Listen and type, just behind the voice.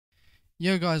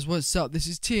Yo guys, what's up? This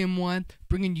is TMY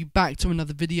bringing you back to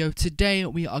another video. Today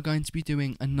we are going to be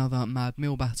doing another Mad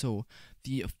Meal battle.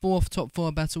 The fourth top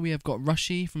 4 battle. We have got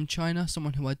Rushy from China,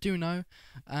 someone who I do know.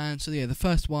 And so yeah, the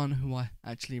first one who I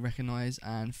actually recognise,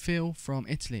 and Phil from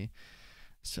Italy.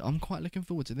 So I'm quite looking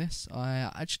forward to this. I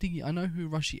know who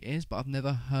Rushy is, but I've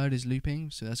never heard his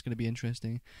looping, so that's going to be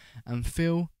interesting. And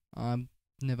Phil, I've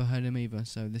never heard him either,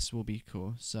 so this will be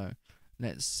cool. So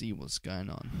let's see what's going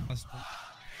on.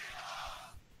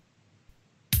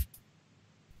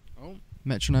 Oh,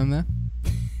 metronome there.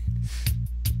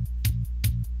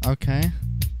 Okay.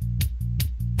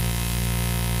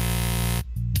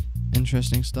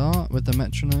 Interesting start with the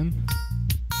metronome.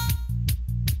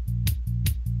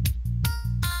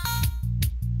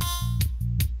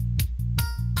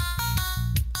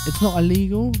 It's not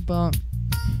illegal, but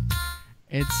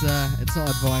it's not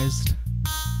advised.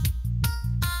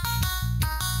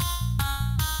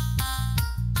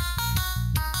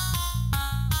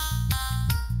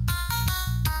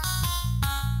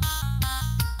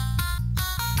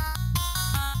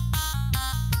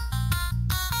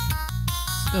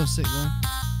 Still sick though.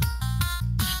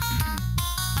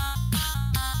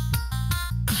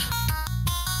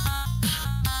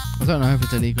 I don't know if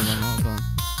it's illegal or not, but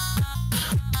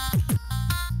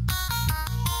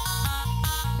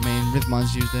I mean,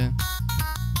 Rhythmind's used it.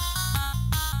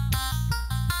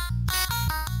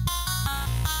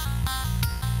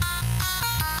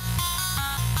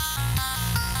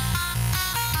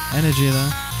 Energy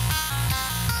there.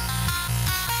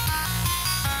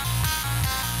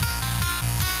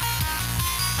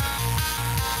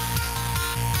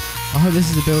 I hope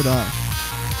this is a build up.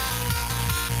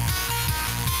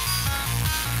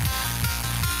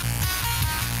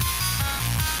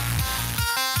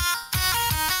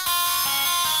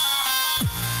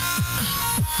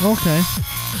 Okay.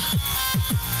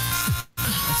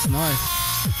 That's nice.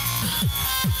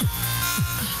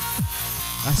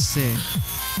 That's sick.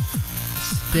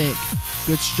 It's thick.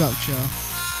 Good structure.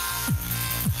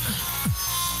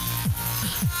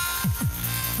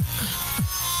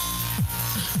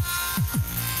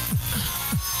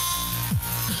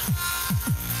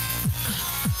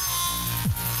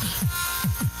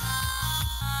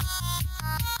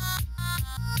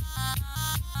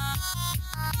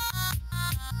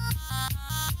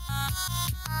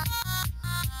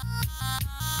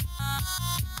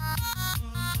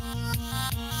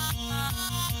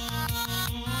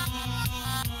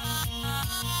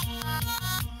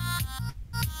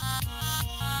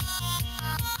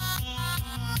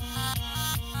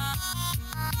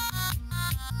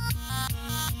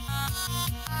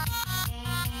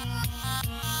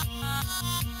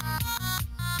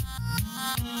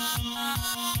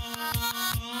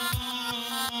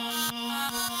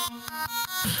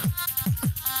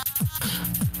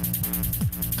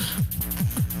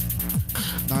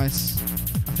 Nice.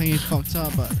 I think he fucked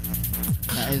up, but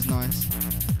that is nice.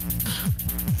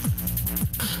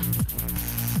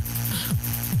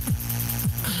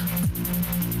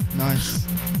 Nice.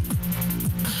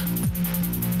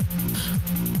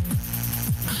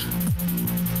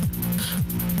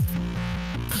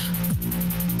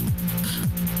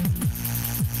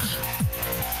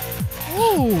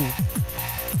 Ooh.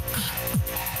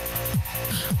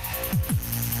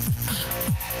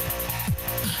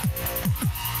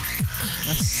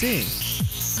 That's sick.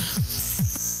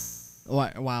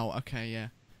 Wow, okay, yeah.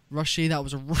 Rushy, that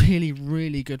was a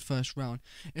really good first round.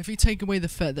 If you take away the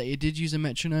fact that he did use a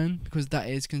metronome, because that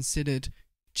is considered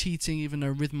cheating, even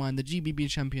though Rhythmind, the GBB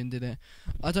champion, did it.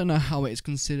 I don't know how it is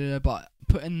considered, but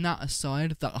putting that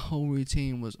aside, that whole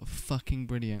routine was fucking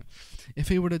brilliant. If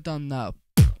he would have done that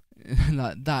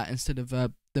like that instead of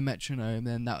the metronome,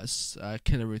 then that was a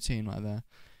killer routine right there.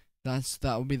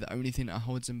 That would be the only thing that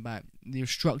holds him back. The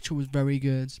structure was very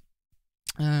good.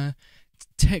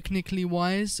 Technically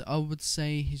wise, I would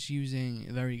say he's using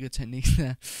very good techniques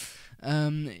there.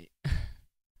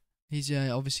 He's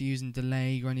obviously using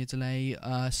delay, granular delay,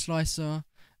 slicer.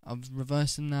 I'm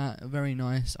reversing that. Very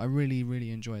nice. I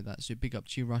really enjoyed that. So big up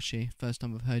to you, Rushy. First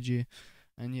time I've heard you.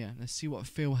 And yeah, let's see what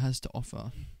Phil has to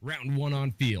offer. Round 1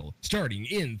 on Phil, starting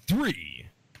in 3.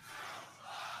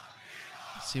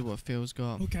 Let's see what Phil's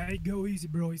got. Okay, go easy,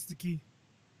 bro. It's the key.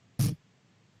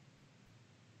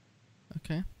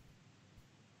 Okay.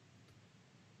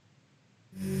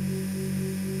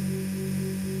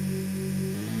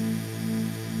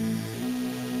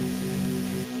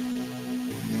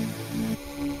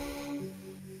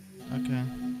 Okay.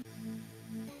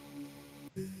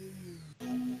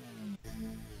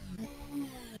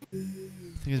 I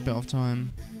think it's a bit off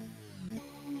time.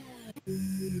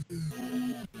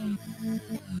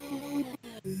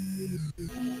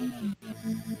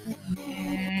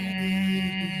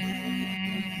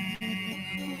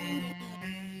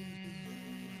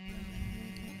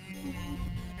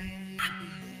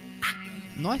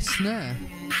 Nice snare.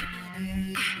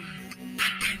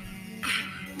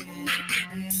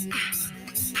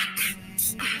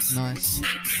 Nice.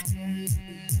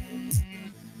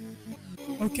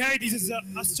 Okay, this is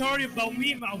a story about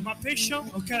me, about my passion.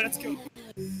 Okay, let's go.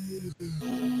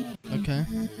 Okay.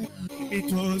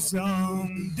 It was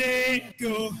long day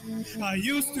ago. I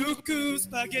used to cook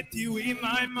spaghetti with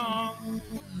my mom.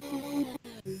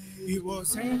 It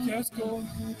was 8 years ago.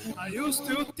 I used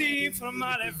to think from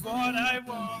my life what I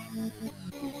want.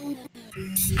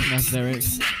 Nice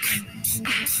lyrics.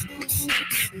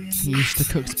 He used to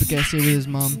cook spaghetti with his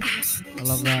mum. I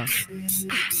love that.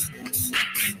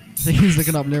 I think he's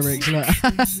looking up lyrics. Look.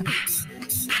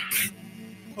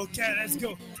 Okay, let's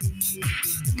go.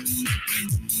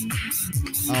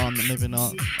 Oh, maybe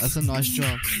not. That's a nice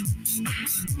job.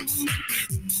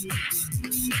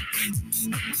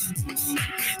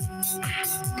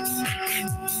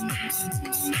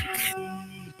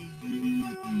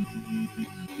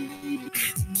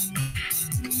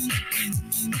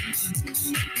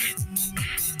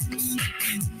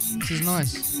 This is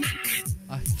nice.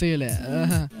 I feel it.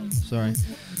 Sorry.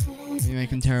 You're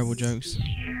making terrible jokes.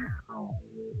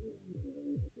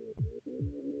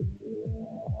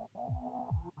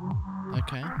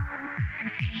 Okay.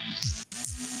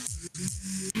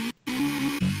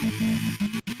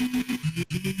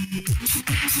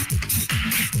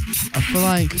 I feel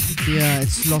like, yeah,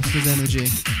 it's lost its energy.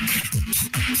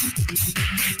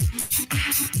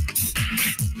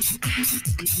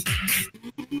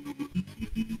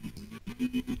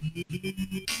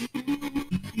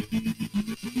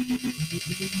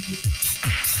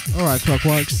 Alright,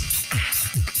 Clockworks.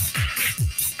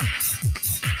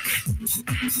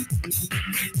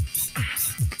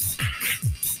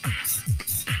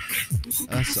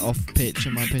 That's off pitch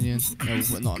in my opinion.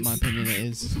 No, not in my opinion, it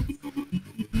is.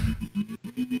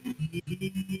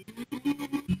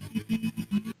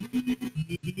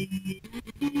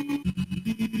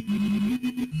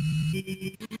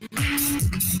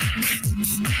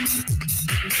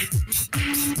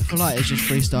 I feel like it's just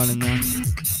freestyling now.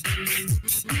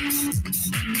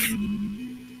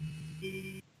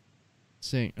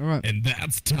 See, alright. And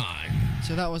that's time.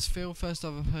 So that was Phil, first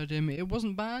I've heard him. It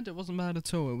wasn't bad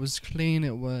at all. It was clean,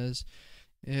 it was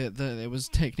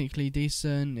technically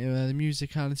decent, the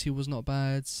musicality was not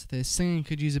bad, the singing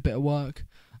could use a bit of work.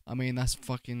 I mean, that's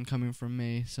fucking coming from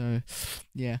me, so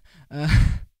yeah.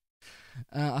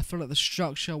 I feel like the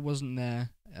structure wasn't there.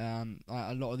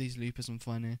 A lot of these loopers I'm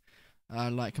finding,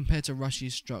 like compared to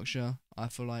Rushy's structure, I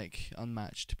feel like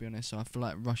unmatched, to be honest. So I feel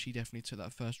like Rushy definitely took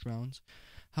that first round.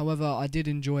 However, I did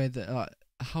enjoy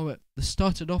how it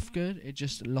started off good, it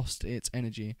just lost its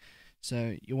energy.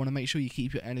 So you want to make sure you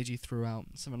keep your energy throughout.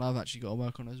 Something I've actually got to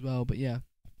work on as well. But yeah,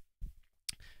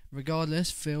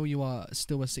 regardless, Phil, you are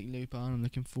still a sick looper, and I'm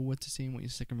looking forward to seeing what your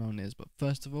second round is. But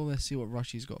first of all, let's see what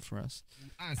Rushy's got for us.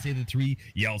 I say the 3,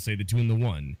 y'all say the 2 and the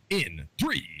 1. In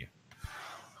 3.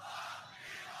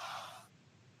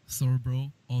 Sorry,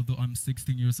 bro. Although I'm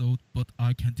 16 years old, but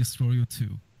I can destroy you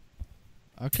too.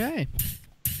 Okay.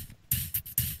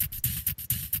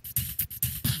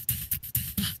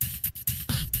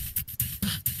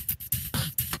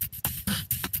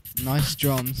 Nice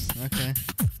drums. Okay.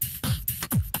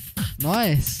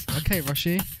 Nice. Okay,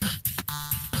 Rushy.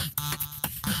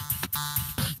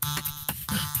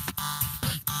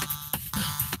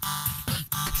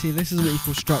 See, this is what you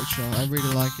call structure. I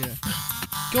really like it.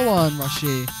 Go on,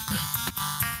 Rushy.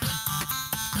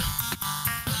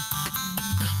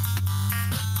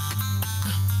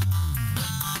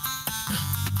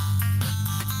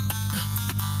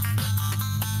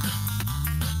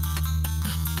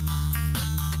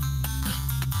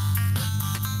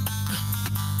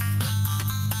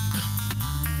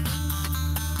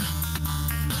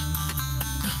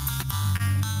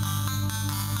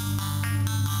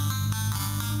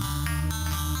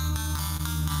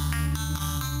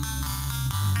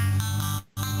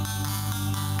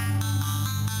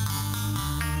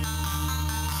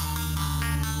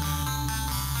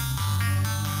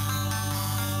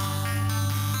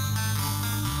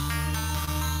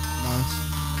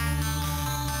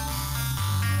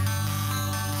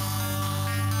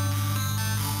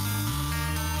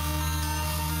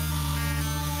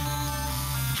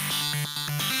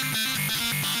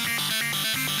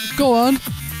 Go on.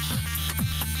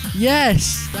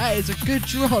 Yes, that is a good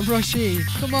drop, Rushy.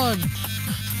 Come on.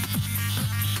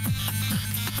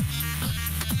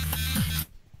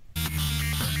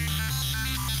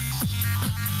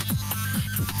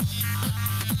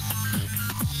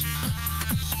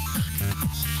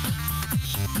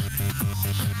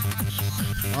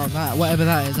 Oh, that, whatever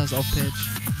that is, that's off pitch.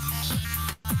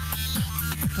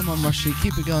 Come on, Rushy,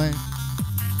 keep it going.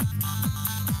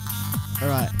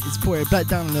 Alright, it's brought it back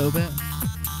down a little bit.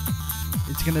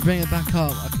 It's gonna bring it back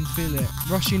up, I can feel it.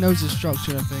 Rushy knows his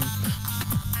structure, I think.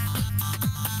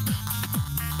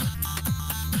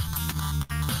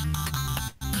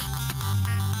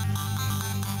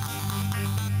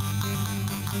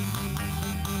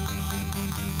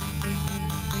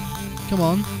 Come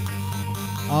on.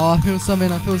 Oh, I feel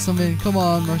something. Come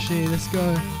on, Rushy, let's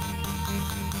go.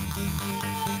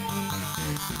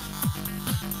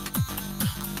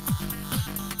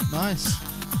 Nice.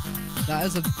 That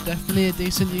is definitely a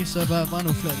decent use of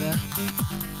vinyl flip there.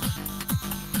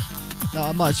 That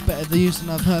are much better use than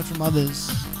I've heard from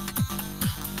others.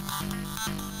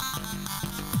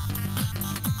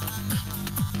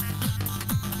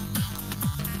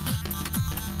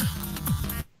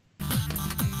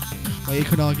 Well, you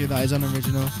could argue that is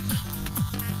unoriginal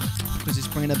because it's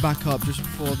bringing it back up just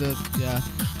before the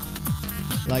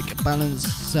like balance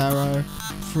zero,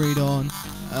 freed on.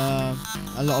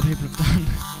 A lot of people have done.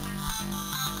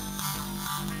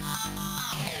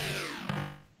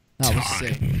 That was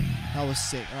sick. That was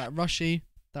sick. Alright, Rushy,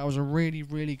 that was a really,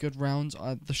 really good round.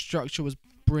 The structure was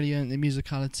brilliant. The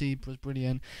musicality was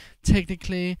brilliant.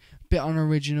 Technically, a bit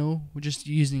unoriginal. We're just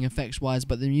using effects wise,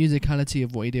 but the musicality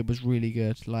of what he did was really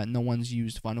good. Like, no one's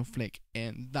used vinyl flick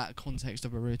in that context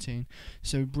of a routine.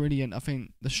 So brilliant. I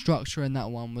think the structure in that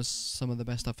one was some of the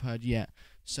best I've heard yet.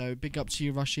 So big up to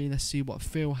you, Rushy. Let's see what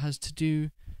Phil has to do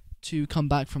to come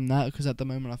back from that, because at the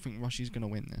moment I think Rushy's going to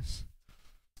win this.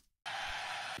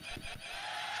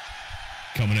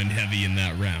 Coming in heavy in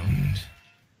that round.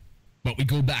 But we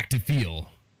go back to Phil.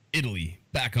 Italy,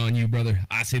 back on you, brother.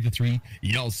 I say the 3,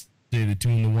 y'all say the 2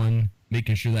 and the 1,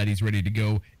 making sure that he's ready to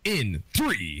go in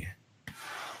 3.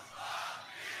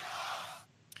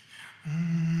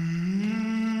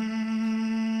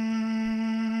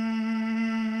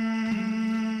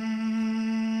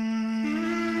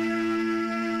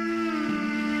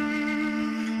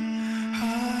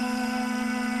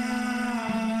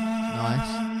 Nice.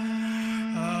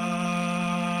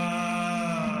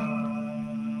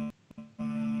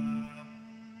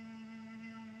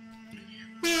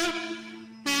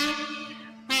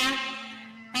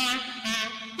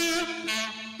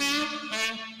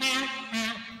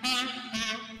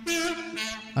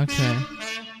 Okay.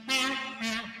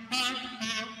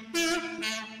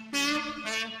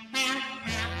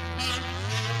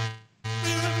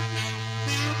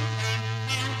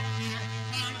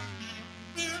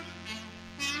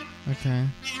 Okay.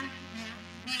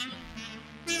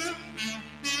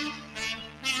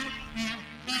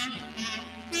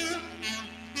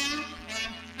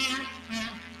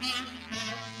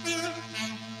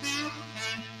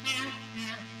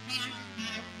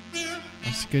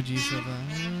 That's good use of that.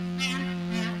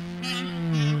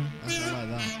 I like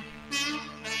that.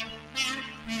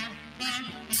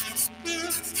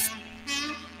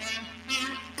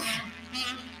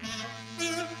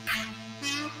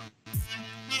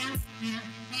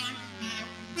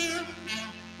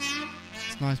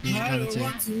 It's nice musicality.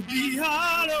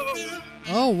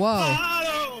 Oh wow!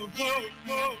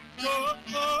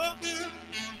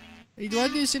 Why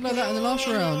didn't you sing like that in the last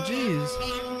round? Jeez.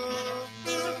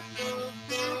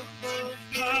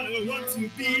 To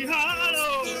be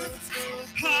hollow,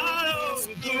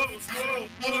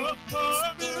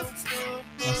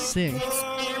 That's sick.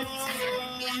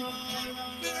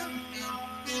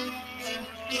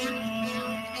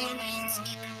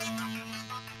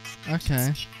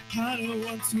 Okay.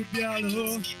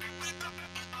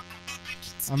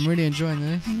 I'm really enjoying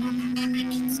this.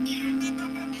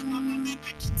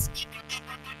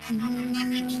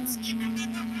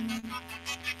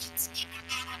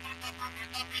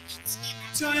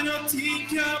 Try not to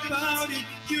think about it,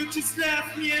 you just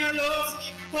left me alone.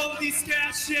 All this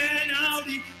cash and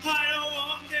Audi, I don't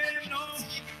want them, no.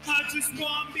 I just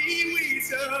want to be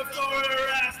with her for the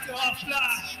rest of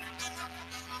life.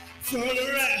 For the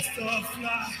rest of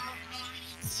life.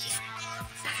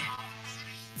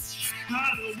 I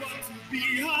don't want to be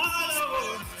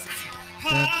hollow.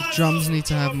 The drums need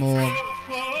to have more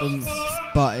oomph,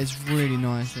 but it's really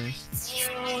nice this.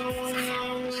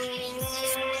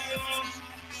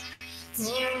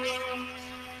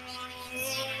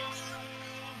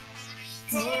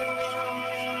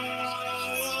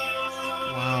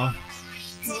 Wow.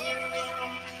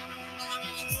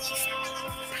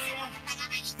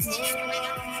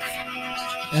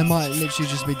 It might literally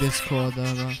just be Discord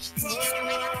though, but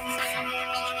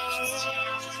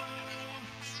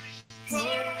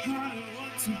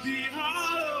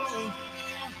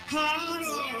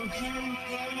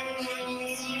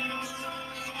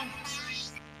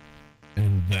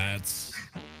And that's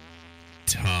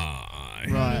time. I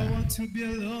Right. want to be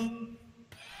alone.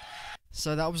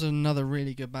 So that was another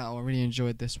really good battle. I really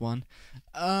enjoyed this one.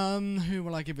 Who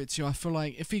will I give it to? I feel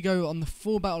like if we go on the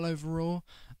full battle overall,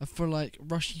 I feel like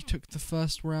Rushy took the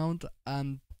first round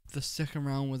and the second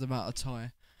round was about a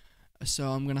tie.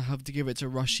 So I'm gonna have to give it to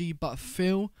Rushy. But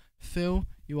Phil,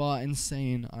 you are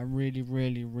insane. I really,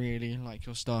 really, really like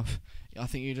your stuff. I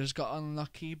think you just got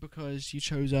unlucky because you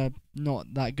chose a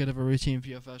not that good of a routine for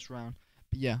your first round.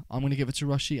 But yeah, I'm gonna give it to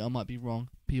Rushy. I might be wrong.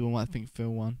 People might think Phil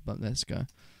won, but let's go.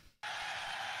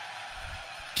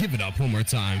 Give it up one more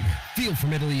time. Feel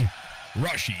from Italy,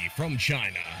 Rushy from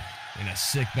China. In a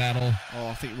sick battle. Oh,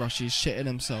 I think Rushy's shitting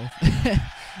himself.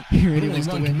 He really Only wants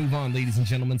to one can win. move on, ladies and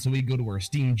gentlemen. So we go to our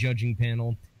esteemed judging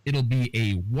panel. It'll be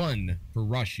a 1 for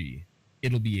Rushy.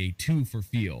 It'll be a 2 for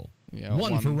Feel. Yeah,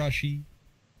 1 for Rushy,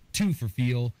 2 for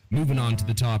Feel. Moving on to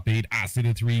the top 8. I say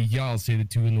the 3, y'all say the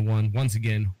 2 and the 1. Once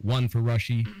again, 1 for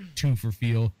Rushy, 2 for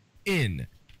Feel. In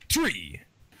 3.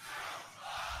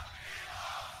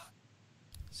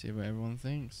 See what everyone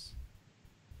thinks.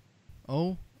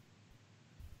 Oh.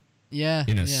 Yeah.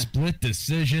 In a yeah. split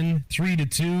decision,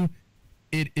 3-2,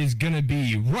 it is gonna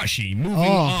be Rushy moving Oh.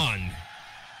 on,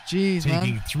 Jeez,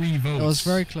 taking man. 3 votes. That was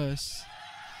very close.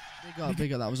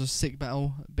 Big up. That was a sick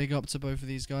battle. Big up to both of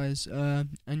these guys.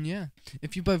 And yeah,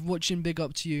 if you're both watching, big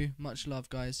up to you. Much love,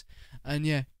 guys. And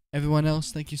yeah, everyone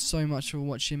else, thank you so much for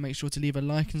watching. Make sure to leave a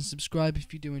like and subscribe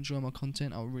if you do enjoy my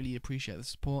content. I'll really appreciate the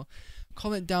support.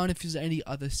 Comment down if there's any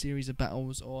other series of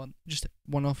battles or just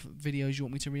one-off videos you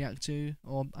want me to react to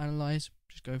or analyze.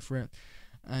 Just go for it.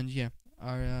 And yeah,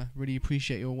 I really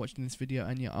appreciate you all watching this video.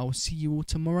 And yeah, I will see you all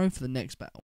tomorrow for the next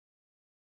battle.